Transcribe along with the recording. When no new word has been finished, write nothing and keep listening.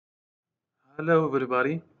Hello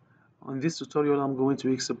everybody. On this tutorial I'm going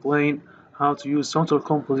to explain how to use Central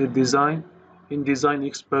Composite Design in Design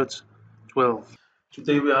Expert 12.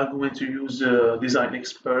 Today we are going to use Design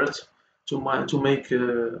Expert to make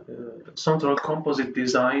Central Composite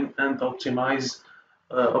Design and optimize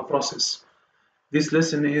a process. This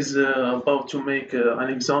lesson is about to make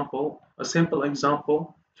an example, a simple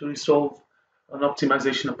example to resolve an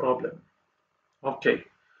optimization problem. Okay.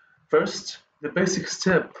 First, the basic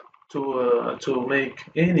step to make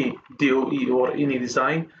any DOE or any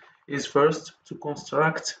design is first to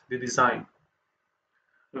construct the design.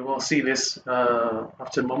 We will see this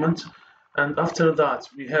after a moment. And after that,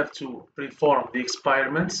 we have to perform the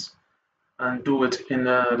experiments and do it in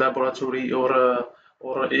a laboratory or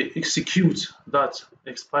execute that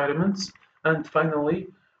experiments. And finally,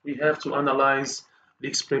 we have to analyze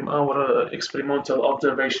our experimental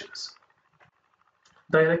observations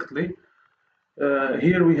directly.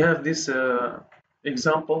 Here we have this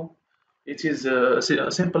example. It is a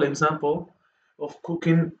simple example of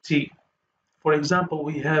cooking tea. For example,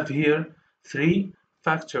 we have here three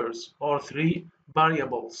factors or three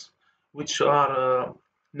variables which are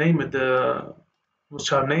named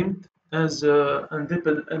as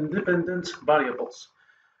independent variables.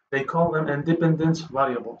 They call them independent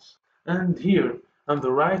variables. And here on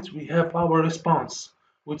the right we have our response,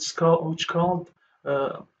 which called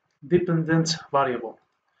dependent variable.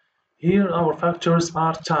 Here our factors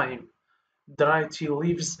are time, dry tea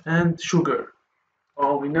leaves, and sugar.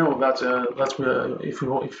 We know that if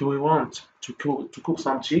we want to cook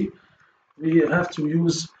some tea, we have to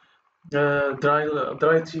use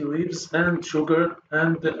dry tea leaves and sugar,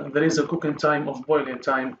 and there is a cooking time of boiling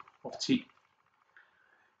time of tea.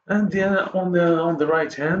 And then on the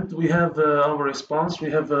right hand, we have our response.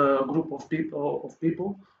 We have a group of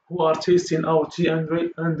people who are tasting our tea and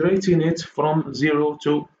rating it from 0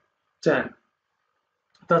 to 10.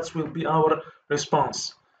 That will be our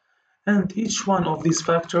response. And each one of these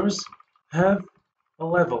factors have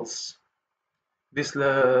levels. This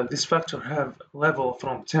factor have level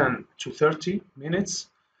from 10 to 30 minutes.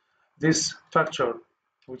 This factor,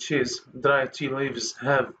 which is dry tea leaves,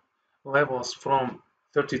 have levels from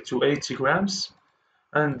 30 to 80 grams,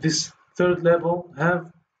 and this third level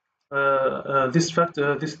have this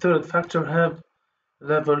third factor have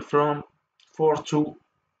level from 4 to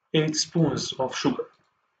 8 spoons of sugar.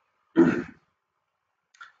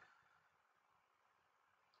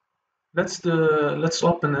 Let's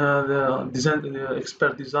open the design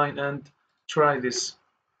expert design and try this.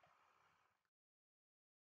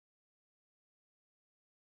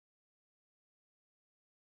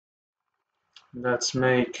 Let's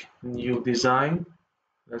make new design.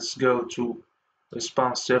 Let's go to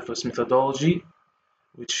response surface methodology,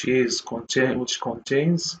 which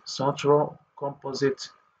contains Central Composite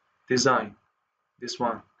Design. This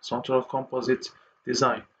one, Central Composite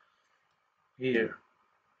Design. Here.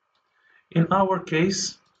 In our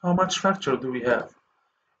case, how much factor do we have?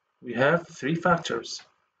 We have three factors,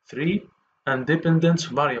 three independent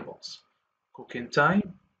variables: cooking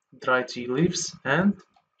time, dry tea leaves, and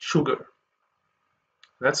sugar.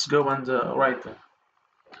 Let's go and write them.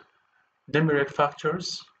 Numeric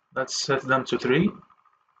factors, let's set them to 3.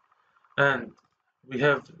 And we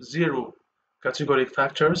have 0 categoric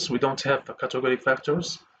factors. We don't have categoric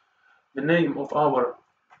factors. The name of our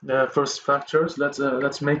first factors,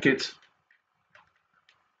 let's make it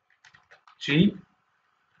T,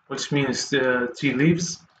 which means the tea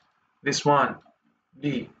leaves. This one,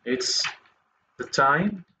 B, it's the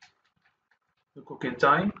time, the cooking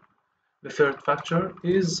time. The third factor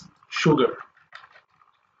is sugar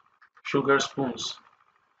spoons.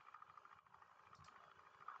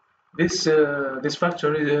 This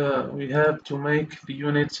factor we have to make the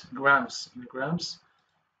unit grams in grams.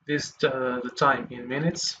 This the time in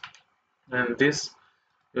minutes, and this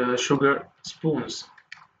sugar spoons.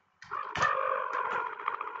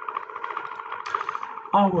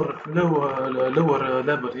 Our lower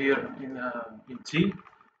level here in tea,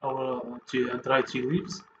 our dry tea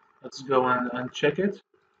leaves. Let's go and check it.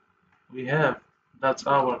 We have that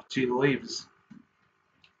our tea leaves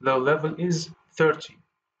low level is 30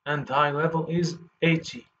 and high level is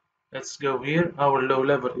 80. Let's go here. Our low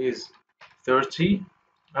level is 30.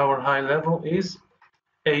 Our high level is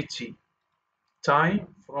 80. Time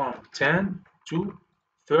from 10 to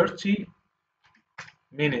 30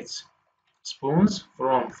 minutes. Spoons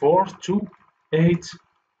from 4 to 8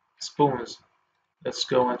 spoons. Let's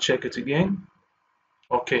go and check it again.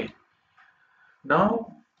 Okay.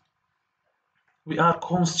 Now we are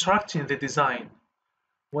constructing the design.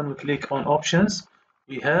 When we click on options,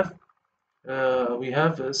 we have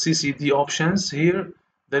CCD options here.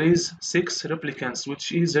 there is 6 replicants,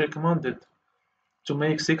 which is recommended to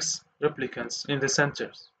make 6 replicants in the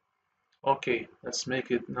centers. Okay, let's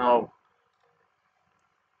make it now.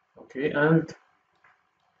 Okay,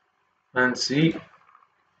 and see,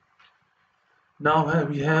 now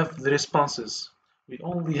we have the responses. We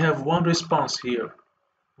only have one response here.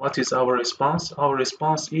 What is our response? Our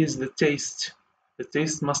response is the taste. The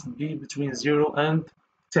taste must be between 0 and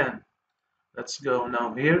 10. Let's go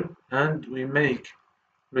now here and we make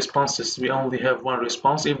responses. We only have one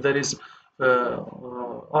response. If there is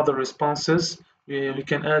other responses, we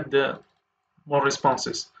can add more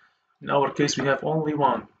responses. In our case, we have only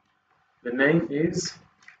one. The name is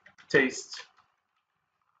taste.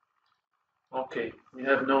 Okay, we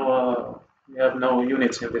have no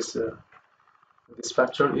units in this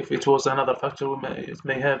factor. If it was another factor, it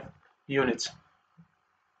may have units.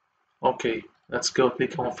 Okay, let's go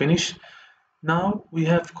click on finish. Now we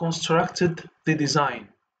have constructed the design.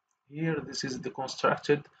 Here, this is the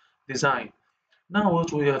constructed design. Now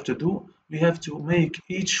what we have to do, we have to make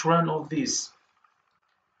each run of these.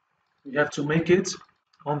 We have to make it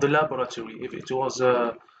on the laboratory. If it was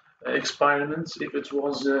experiments, if it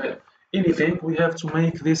was anything, we have to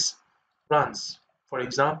make these runs. For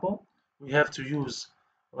example, we have to use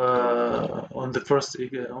on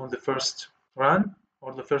the first run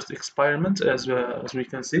or the first experiment, as we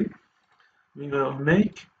can see, we will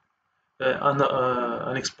make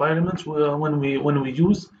an experiment when we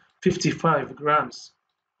use 55 grams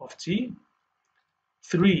of tea,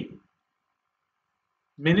 3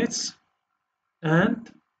 minutes,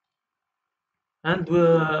 and and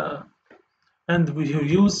uh, and we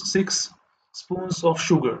use 6 spoons of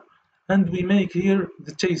sugar, and we make here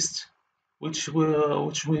the taste, which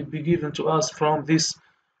will be given to us from this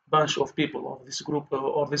bunch of people, of this group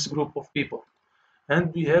or this group of people,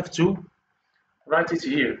 and we have to write it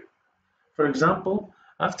here. For example,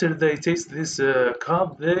 after they taste this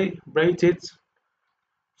cup, they rate it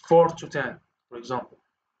 4 to 10, for example.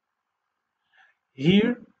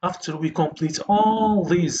 Here, after we complete all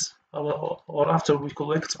these, or after we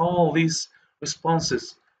collect all these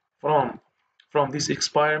responses from these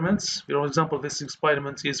experiments, for example, this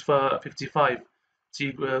experiment is for 55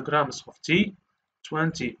 grams of tea,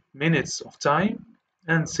 20 minutes of time,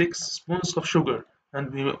 and 6 spoons of sugar,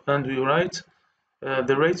 and we write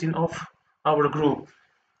the rating of our group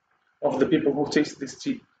of the people who taste this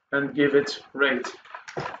tea and give it rate.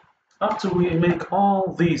 After we make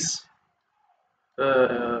all these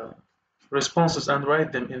uh, responses and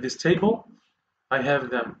write them in this table, I have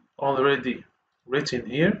them already written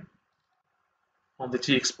here on the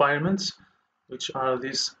T experiments, which are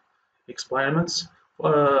these experiments.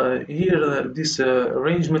 Here, this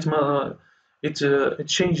arrangement it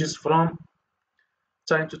changes from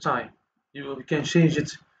time to time. We can change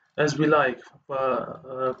it as we like,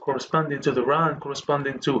 corresponding to the run,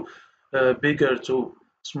 corresponding to bigger to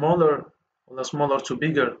smaller, or smaller to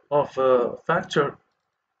bigger of factor,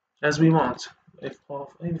 as we want, if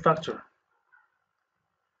of any factor.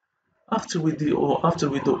 After we do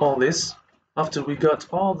all this, after we got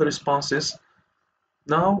all the responses,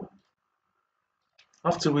 now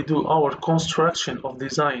after we do our construction of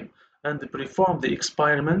design and perform the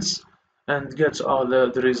experiments and get all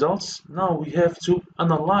the results, now we have to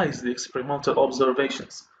analyze the experimental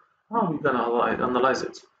observations. How are we gonna analyze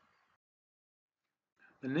it?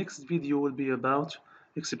 The next video will be about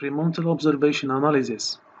experimental observation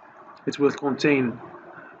analysis. It will contain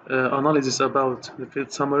analysis about the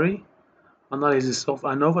field summary, analysis of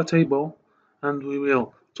ANOVA table, and we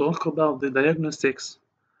will talk about the diagnostics,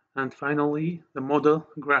 and finally the model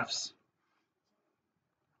graphs.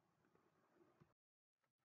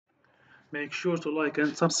 Make sure to like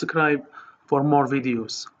and subscribe for more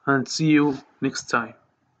videos, and see you next time.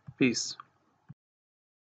 Peace.